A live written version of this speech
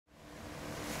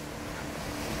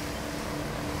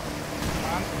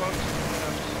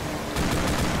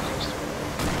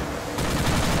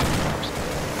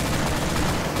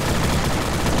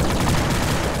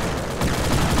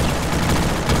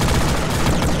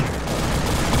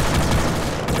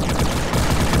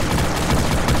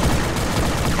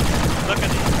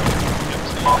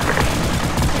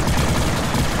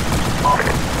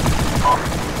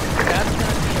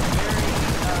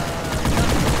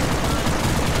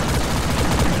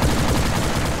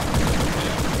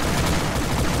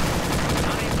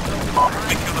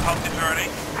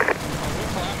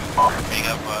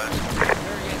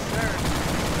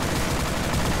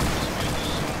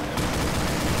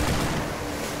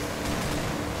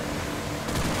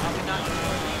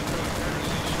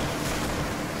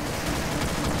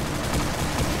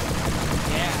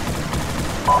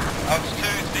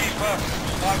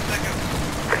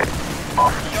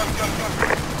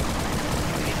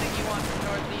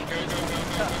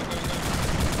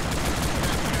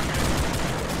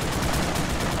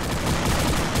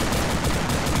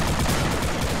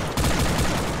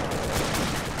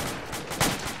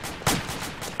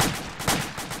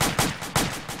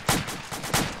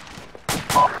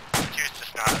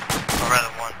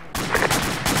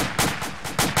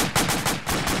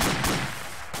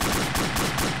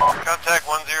Contact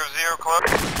 100 club.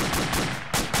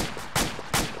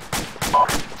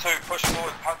 2, push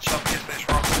forward, punch up, get this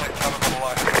rock, take cover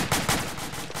below.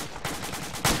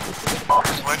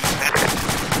 Switch in.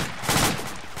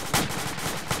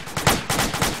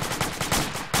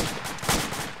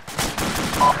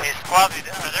 Hey squad,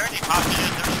 are there any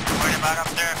hostages that we're worried about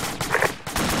up there?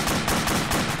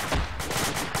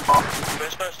 We're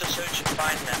supposed to search and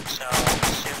find them, so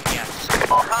assume yes.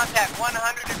 Contact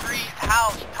 100 degrees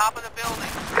house, top of the building.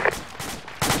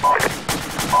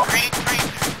 Green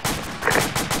Ranger.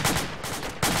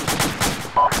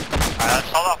 Alright, let's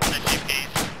hold off on the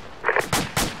GPs.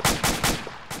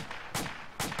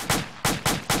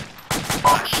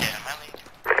 Oh shit, am I lead?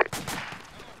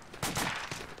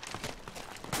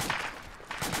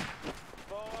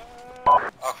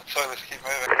 Alpha 2, let's keep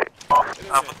moving.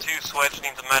 Alpha 2, Swedge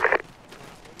needs a med.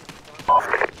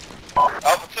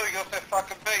 Alpha 2, you got that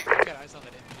fucking beat. I got eyes on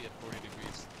that MG at 40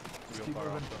 degrees. Real far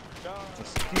off though.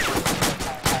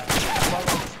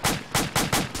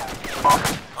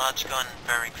 Large gun,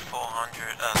 bearing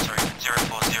 400, sorry,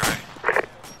 040.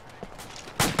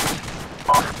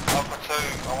 Alpha 2,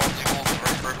 I want you all to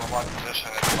regroup on my position.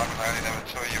 At the moment, I only know where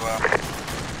 2 of you are.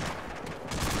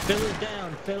 Phil is down.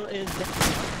 Phil is down.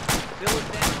 Phil is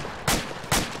down.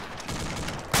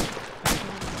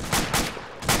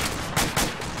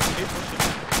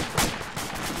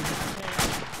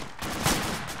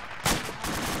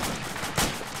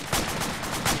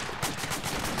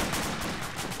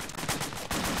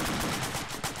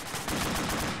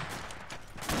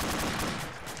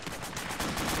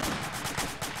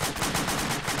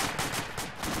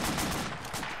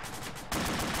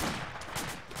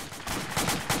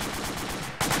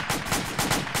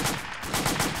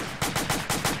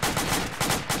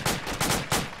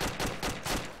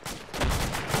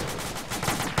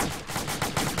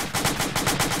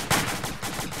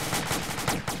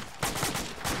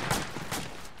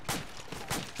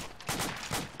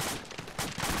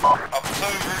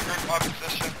 Regroup my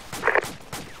position.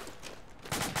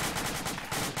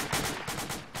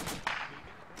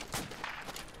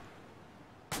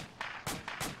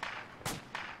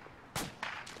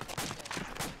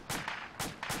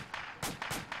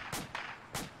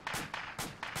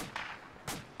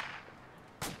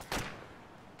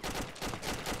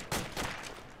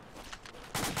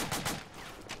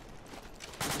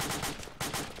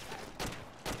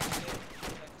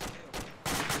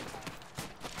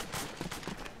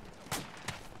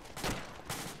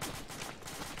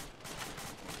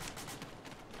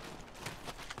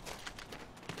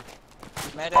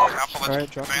 Alright,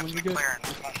 drop him when you're good.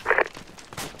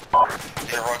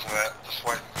 Yeah, roger that. Just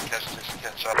wait and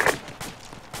catch up.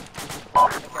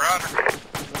 We're on her.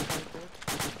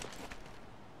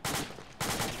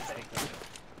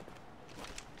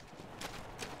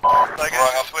 Right,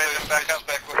 I'll sway this back up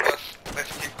back with us.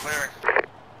 Let's keep clearing.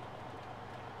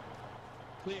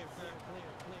 Clear.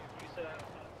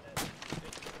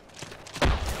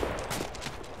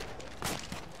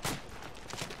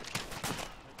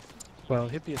 Well,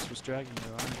 Hippias was dragging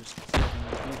you, I'm just saving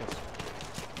you beat us.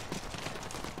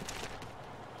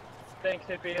 Thanks,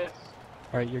 Hippias.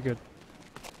 Alright, you're good.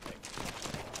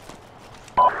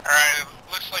 Alright, it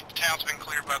looks like the town's been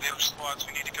cleared by the other squads.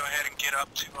 We need to go ahead and get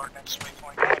up to our next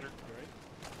waypoint.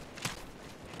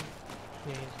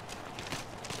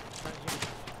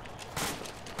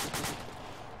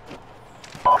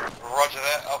 Roger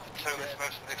that, Alpha 2, let's move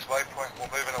to the next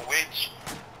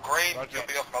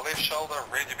Delta,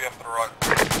 ready to be up to the right.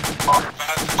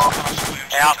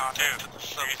 Out two.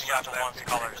 So you got the one's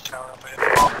colors.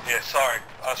 Yeah, sorry.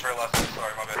 I just realised that.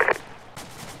 Sorry, my bad.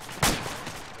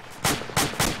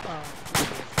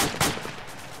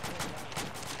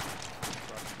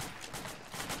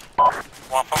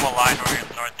 One from a line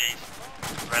northeast.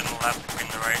 Red and left,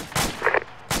 green and right.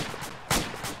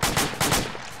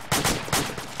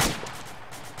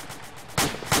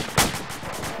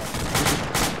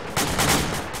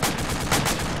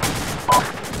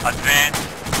 Advance,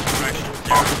 direction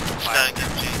 0. Static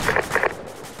MG.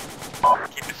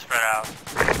 Keep it spread out.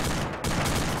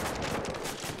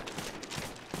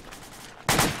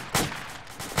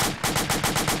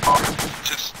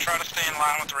 Just try to stay in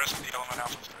line with the rest of the element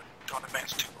alphas. Don't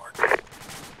advance too hard.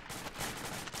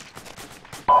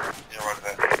 Yeah, right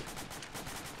there.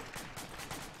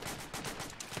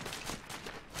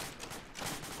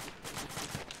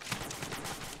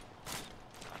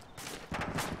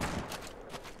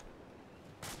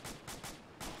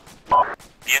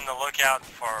 Be in the lookout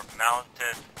for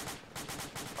mounted,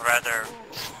 or rather,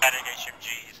 static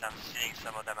HMGs. I'm seeing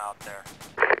some of them out there.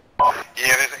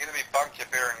 Yeah, there's an enemy bunker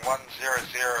bearing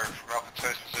 100 from Alpha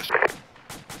 2's position.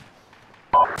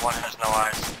 One has no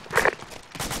eyes.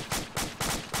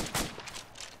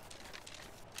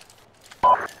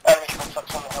 Enemy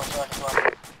contacts on the hillside as well.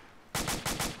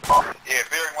 Yeah,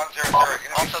 bearing 100.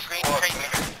 Also green train 080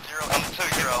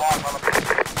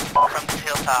 from the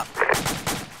hilltop.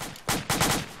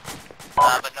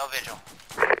 But no visual.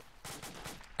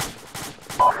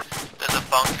 There's a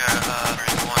bunker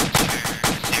in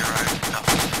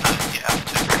 120 up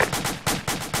to.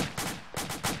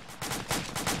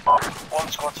 One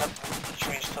squad's up in the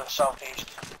trees to the southeast.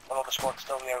 Another squad's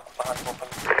still in the open behind open.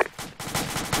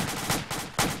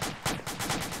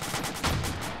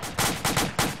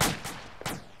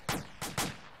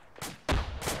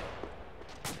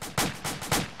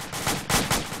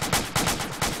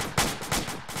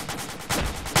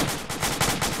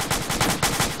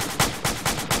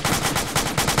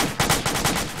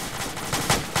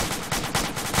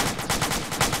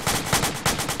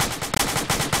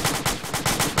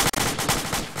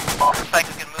 Looks like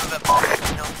we can move up to the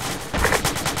hill.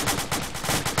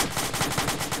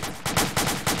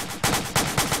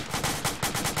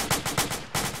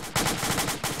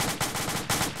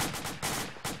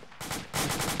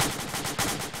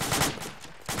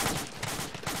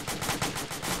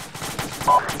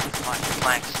 On your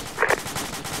flanks.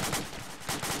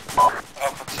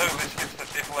 Alpha 2, let's get to the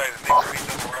defibrillator next week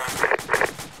down the road.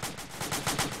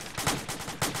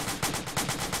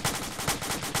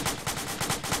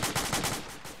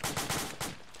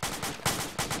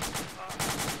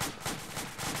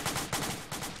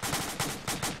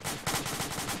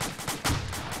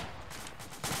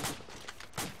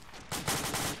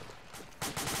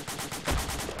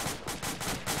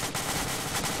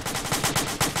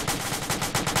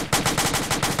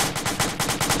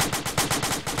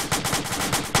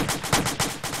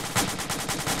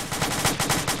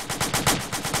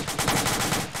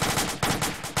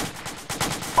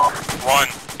 One,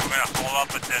 we're gonna hold up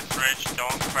at this ridge,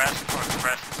 don't crest or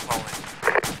crest slowly.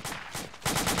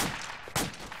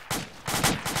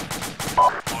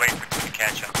 We'll wait for two to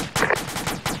catch up.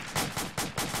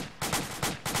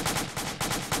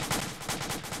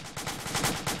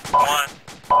 One.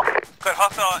 Good,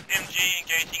 hostile MG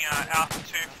engaging Alpha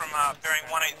 2 from bearing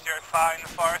 1805 in the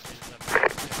forest.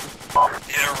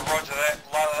 Yeah, roger that.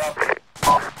 Light it up.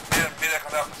 Need a medic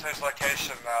on Alpha 2's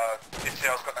location.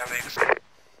 ETL's got no leaders.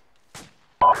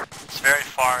 It's very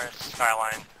far, it's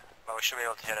skyline, but we should be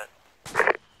able to hit it.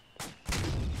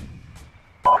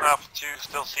 Alpha 2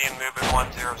 still seeing movement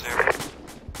 100.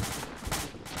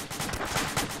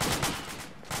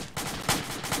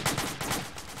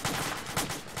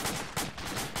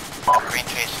 Green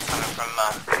chase is coming from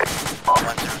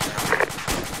 100.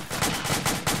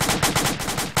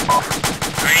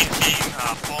 Green team,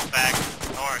 pull back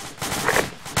north.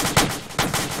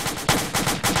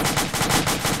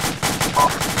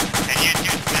 And you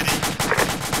two steady.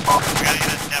 We gotta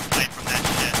get a step light from that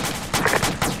shit.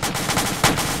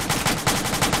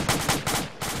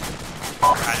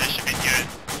 Alright, this should be good.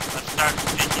 Let's start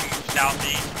peeking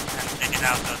southeast and taking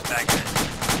out those bad guys.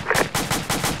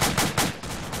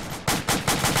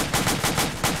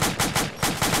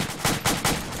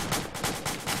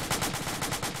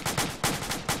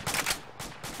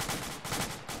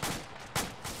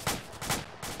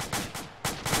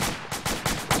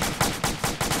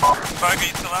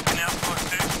 Buggy still up in Outpost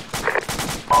 2?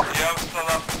 Yeah, I'm still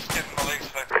up. Just getting my legs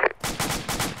fixed.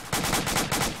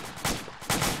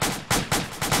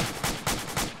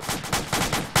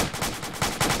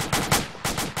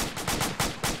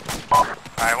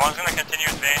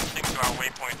 advancing to our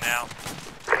waypoint now.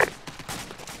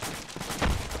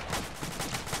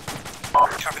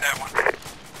 Copy that one.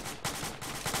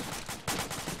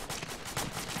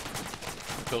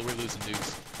 Phil, we're losing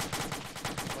dudes.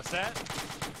 What's that?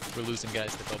 We're losing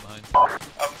guys that fell behind.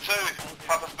 Up 2,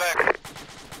 pop us back.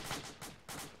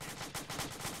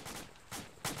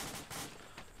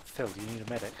 Phil, do you need a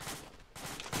medic?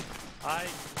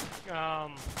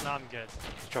 No, I'm good.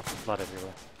 He's dropping blood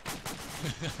everywhere.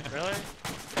 Really?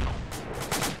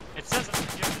 It says I'm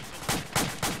good.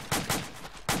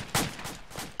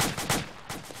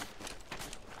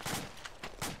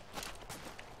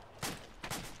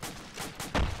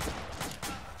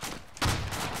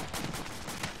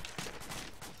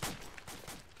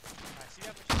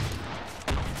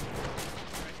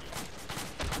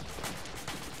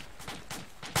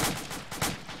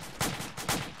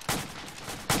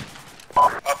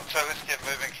 Up 2, let's get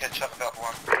moving, catch up about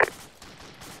 1.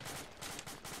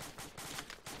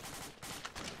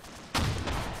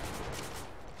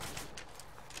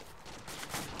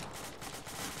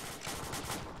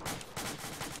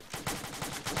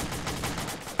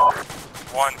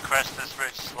 One, crest this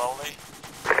ridge slowly.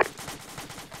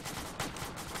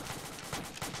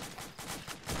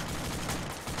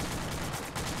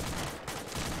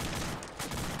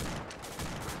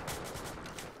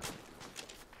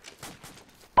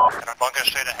 And our bunker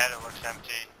straight ahead, it looks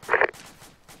empty.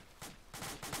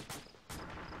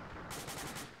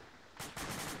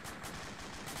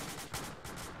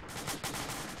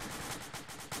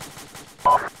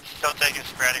 Still taking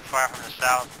sporadic fire from the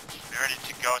south. Be ready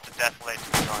to go to death late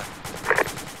to the north.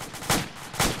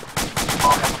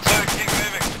 2, keep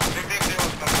moving. Big deal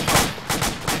with them shots.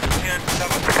 Keep it here to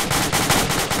cover.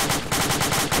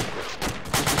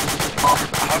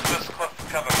 I hope this cliff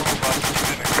cover. Come on, guys, keep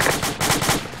moving.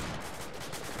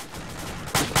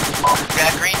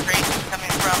 Got green traces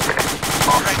coming from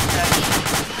right side,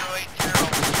 destroyed 0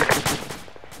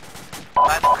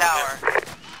 by the tower,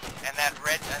 and that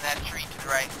red and that tree to the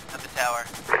right of the tower.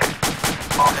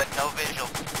 But no visual.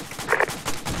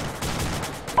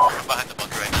 We're behind the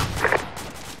bunker right now.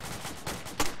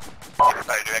 Keep it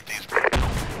fire directing us.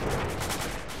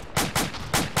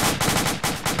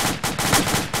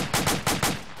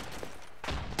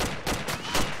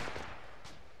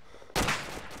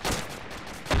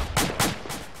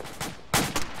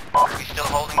 We still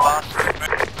holding, boss?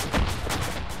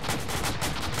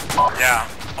 Yeah,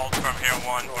 hold from here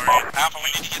 1, we're in. Alpha, we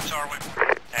need to get to our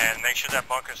waypoint. And make sure that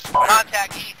bunker's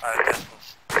Contact east. at a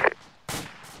distance.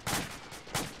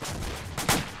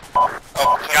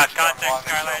 Oh, Got contact,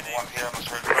 Skyline, 1 here on this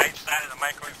ridge. right side of the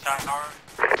microwave tower.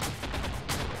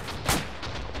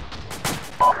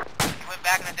 He went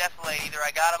back in the defilade. Either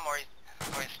I got him or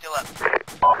he's still up.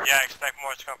 Yeah, I expect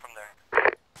more to come from there.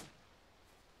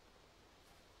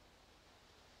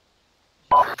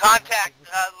 Contact,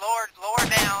 lower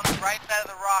down, right side of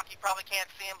the rock. You probably can't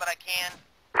see him, but I can.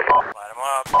 Light them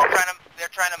up. They're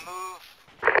trying to move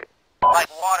like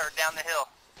water down the hill,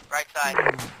 right side.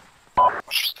 What's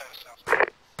your status, Alpha?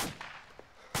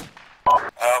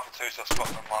 Alpha 2, so spot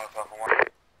them line with Alpha 1.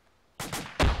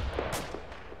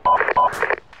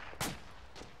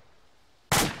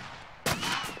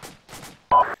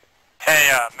 Hey,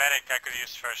 medic, I could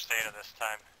use first aid at this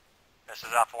time. This is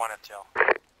Alpha 1 at tail.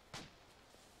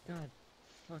 God,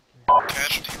 fucking.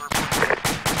 Casualty report.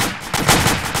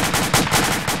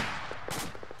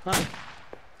 Hi.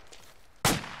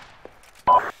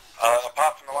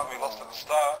 Apart from the one we lost at the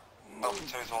start, Alpha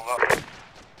 2's all up.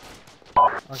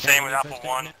 Okay, Same with first Alpha aid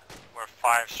 1, now? we're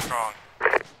 5 strong.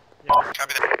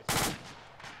 Copy that.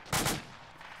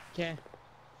 Okay.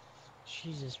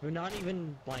 Jesus, we're not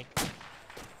even like.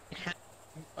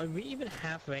 Are we even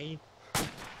halfway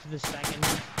to the second?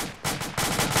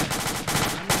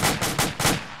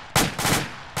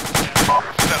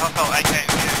 So, I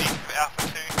can't see Alpha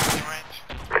 2 in range.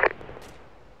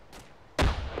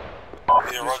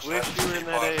 Yeah, roger Wish that. you were in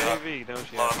that Keep eyes up. AAV, don't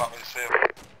you? Line them up when you see them.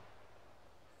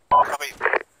 Copy.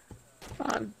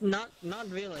 Not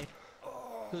really.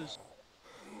 Cause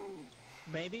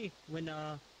maybe when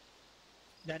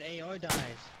that AR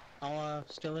dies, I'll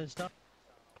steal his stuff.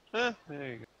 There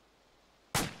you go.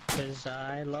 Cause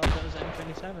I love those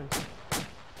M27s.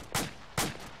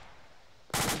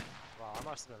 Wow, I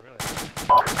must have been really.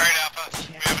 Alright, Alpha.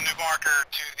 We have a new marker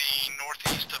to the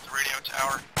northeast of the radio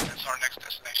tower. That's our next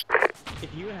destination. If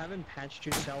you haven't patched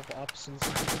yourself up since I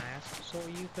last saw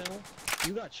you, Phil,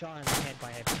 you got shot in the head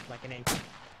by like an ape.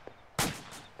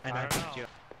 And I picked you up.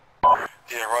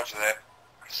 Yeah, roger that.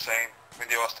 Same. When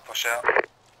do you ask to push out?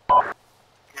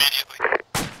 Immediately.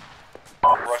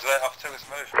 Roger that. Alpha 2, let's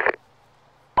move.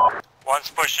 1, One's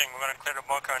pushing. We're going to clear the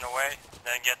bunker on the way,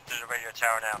 then get to the radio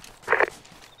tower now.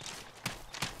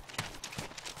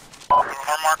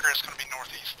 Our marker is going to be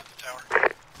northeast of the tower.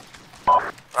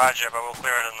 Roger, but we'll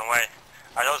clear it on the way.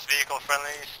 Are those vehicle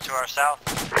friendlies to our south?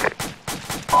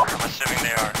 I'm assuming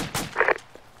they are.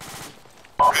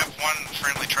 We have one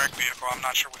friendly track vehicle. I'm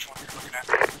not sure which one you're looking at.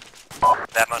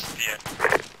 That must be it.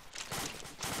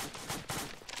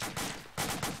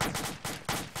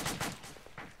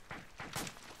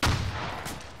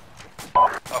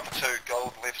 Up 2,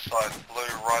 gold left side, blue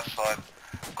right side.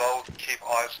 Gold, keep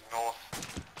eyes north.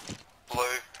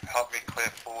 Blue, help me clear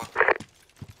forward.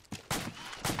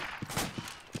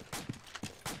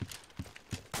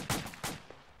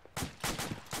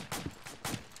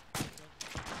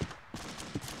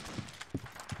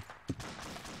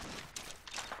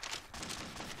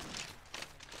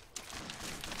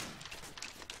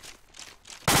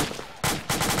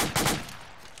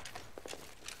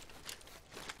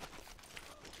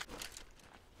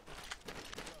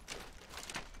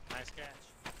 Nice catch.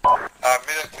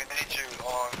 Medic, we need you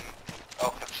on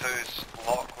Alpha 2's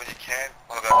lock when you can.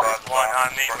 One of our guys. One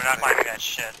on me, we're not finding that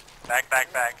shit.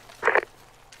 Back.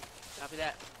 Copy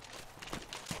that.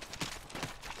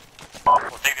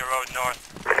 We'll take the road north.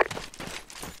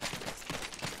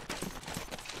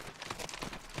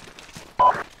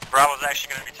 Bravo's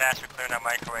actually going to be tasked with clearing that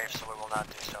microwave, so we will not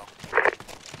do so.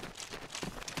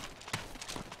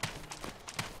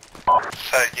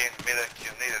 Say again, medic,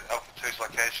 you need at Alpha 2's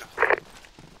location.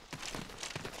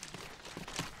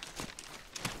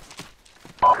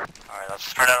 Alright, let's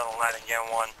spread out on the line again,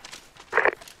 one.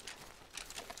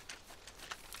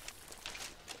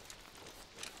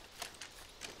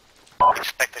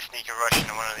 Expect a sneaker rush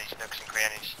into one of these nooks and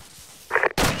crannies.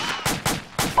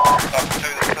 Alpha 2,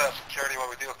 this is security while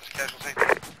we deal with this casualty.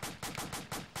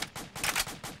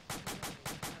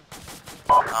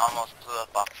 I almost blew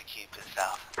up off the cube to the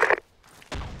south.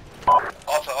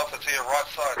 Also to your right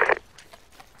side.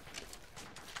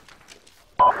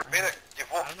 Medic,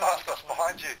 you've walked past us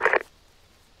behind you.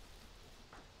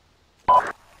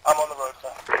 I'm on the road,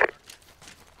 sir.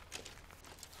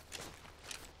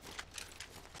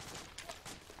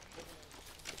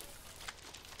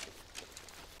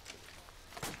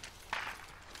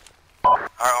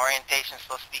 Our orientation's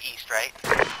supposed to be east, right?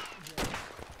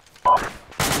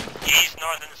 East,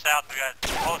 north, and south, we got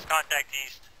close contact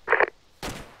east.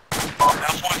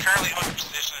 Alpha 1 currently hold your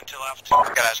position until Alpha 2.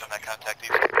 I've got eyes on that contact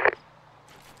east.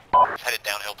 It's headed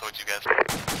downhill towards you guys.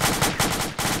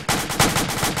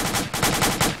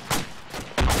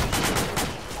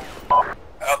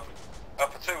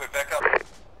 Alpha 2, we're back up.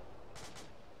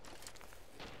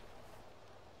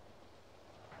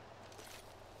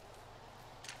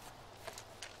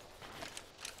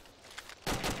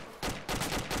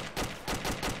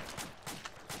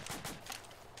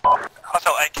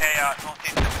 Also, AK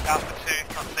Northeast of Alpha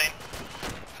 2, on scene.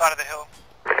 Side of the hill.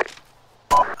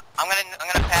 I'm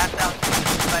gonna pass out to the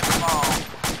sniper mall.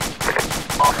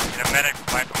 get a medic,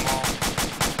 micro mall,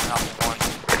 Alpha 1.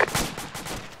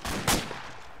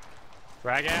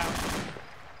 Frag out.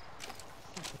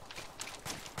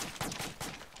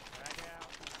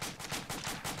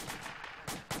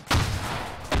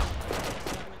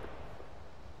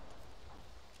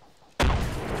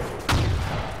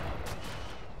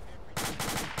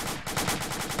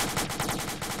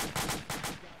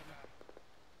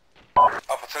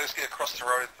 Alpha 2, let's get across the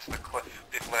road to the cliff,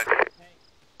 deep ledge.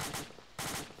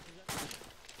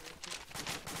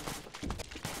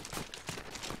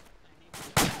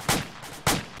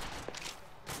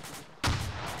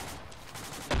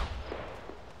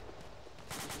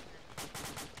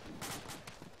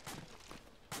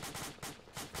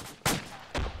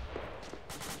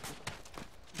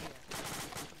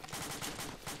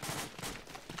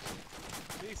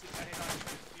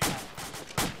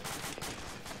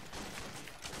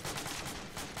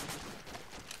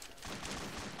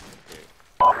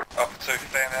 Alpha 2,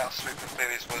 fan out, sweep and clear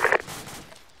these woods.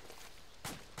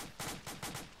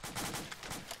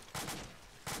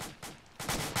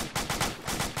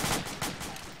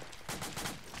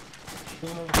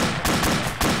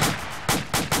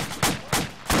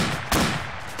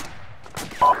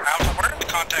 Alpha, what are the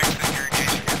contacts that you're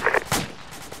engaging in?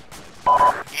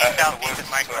 East southeast of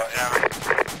micro tower.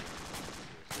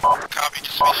 Copy,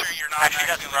 just be sure you're not Actually,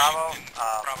 that's Bravo.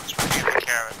 Bravo's We're gonna take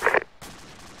care of it.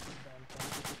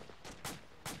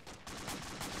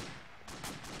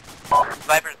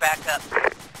 Viper's backed up.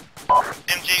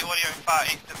 MG audio 5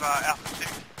 east of Alpha 2.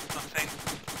 Something.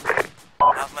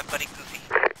 How's my buddy Goofy?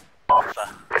 Alpha.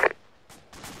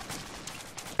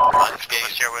 Let's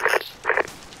share with us.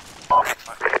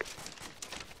 Excellent.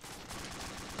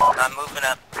 I'm moving.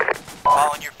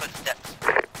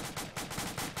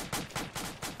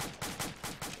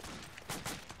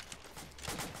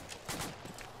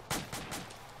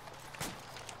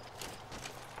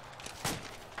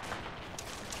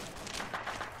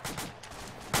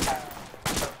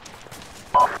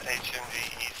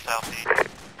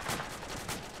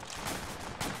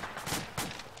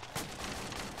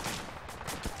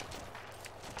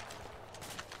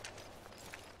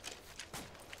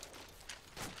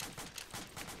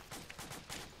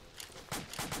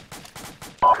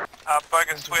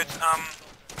 Roger, switch.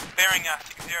 Bearing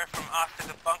 60 from after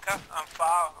the bunker.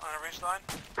 Far on a ridge line.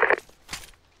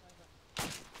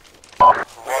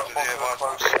 Roger, the advice.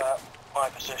 Close at my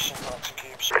position, blocks and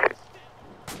cubes.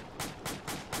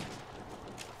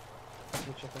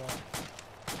 We'll check it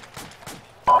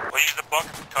out. We'll use the bunker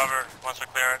for cover once we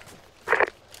clear it.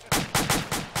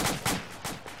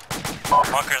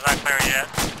 Bunker's not clear yet.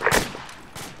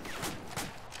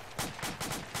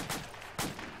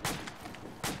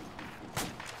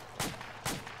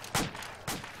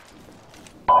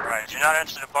 Right, do not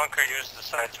enter the bunker, use the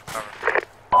sides for cover.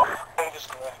 Bunker's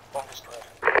clear, bunker's clear.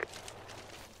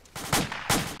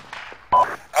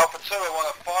 Alpha 2, I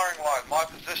want a firing line. My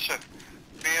position,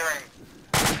 bearing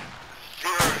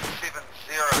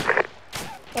 070.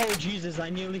 Oh Jesus, I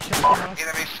nearly shot him off.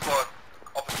 Enemy squad,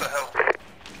 opposite hill.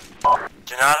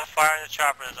 Do not fire in the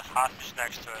chopper, there's a hostage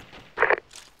next to it.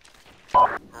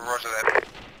 Roger that.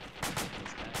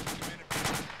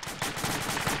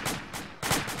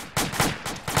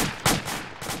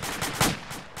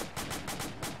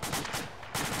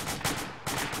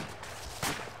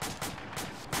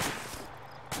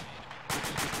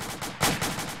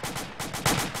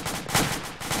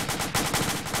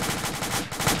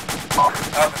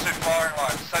 Alpha 2 firing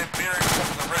line, same bearing, top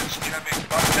of the ridge, enemy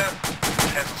bunker,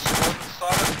 has a squad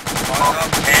inside it, line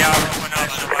up. AR open up,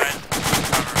 otherwise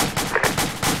cover.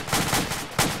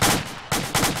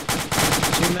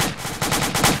 2 men.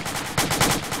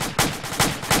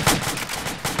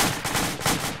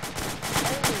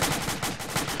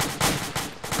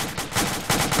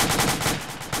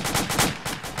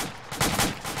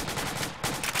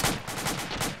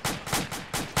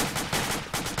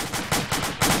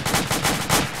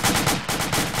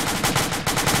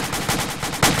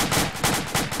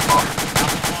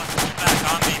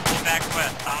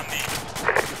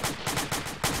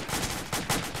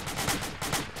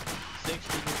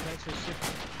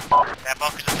 That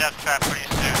bunker's a death trap pretty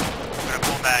soon. We're gonna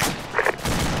pull back.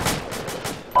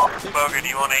 Bogan, do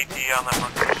you want AT on that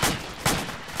bunker?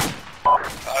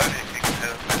 I only think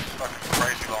that's fucking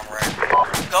crazy long range.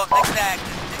 Go zigzag,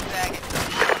 zigzag it.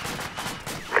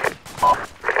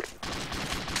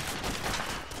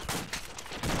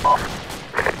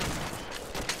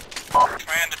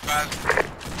 Command advised.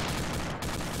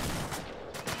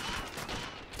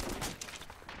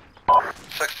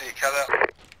 60, cut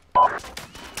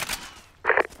out.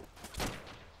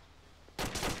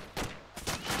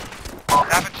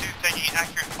 Alpha 2, taking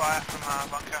accurate fire from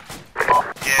bunker.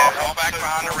 Yeah, fall back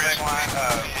behind the ridge line.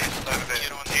 East over there.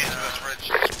 Get on the East of this ridge.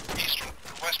 eastern,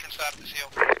 western side of this hill.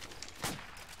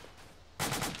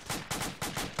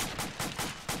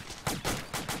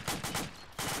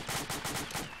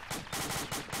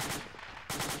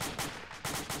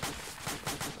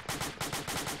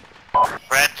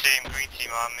 Red team, green team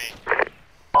on me.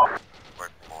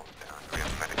 Work walls down. We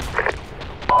have medic.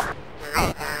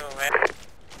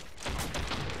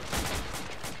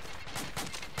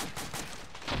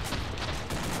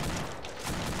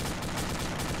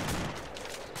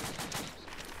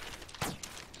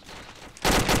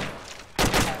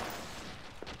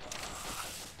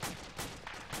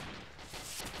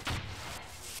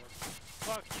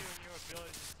 Fuck you and your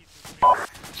ability to keep this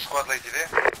space. Squad lead, you there?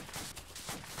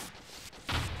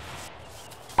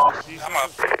 These I'm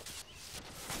guys-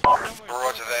 up. somewhere-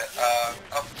 Roger that.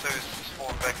 Up to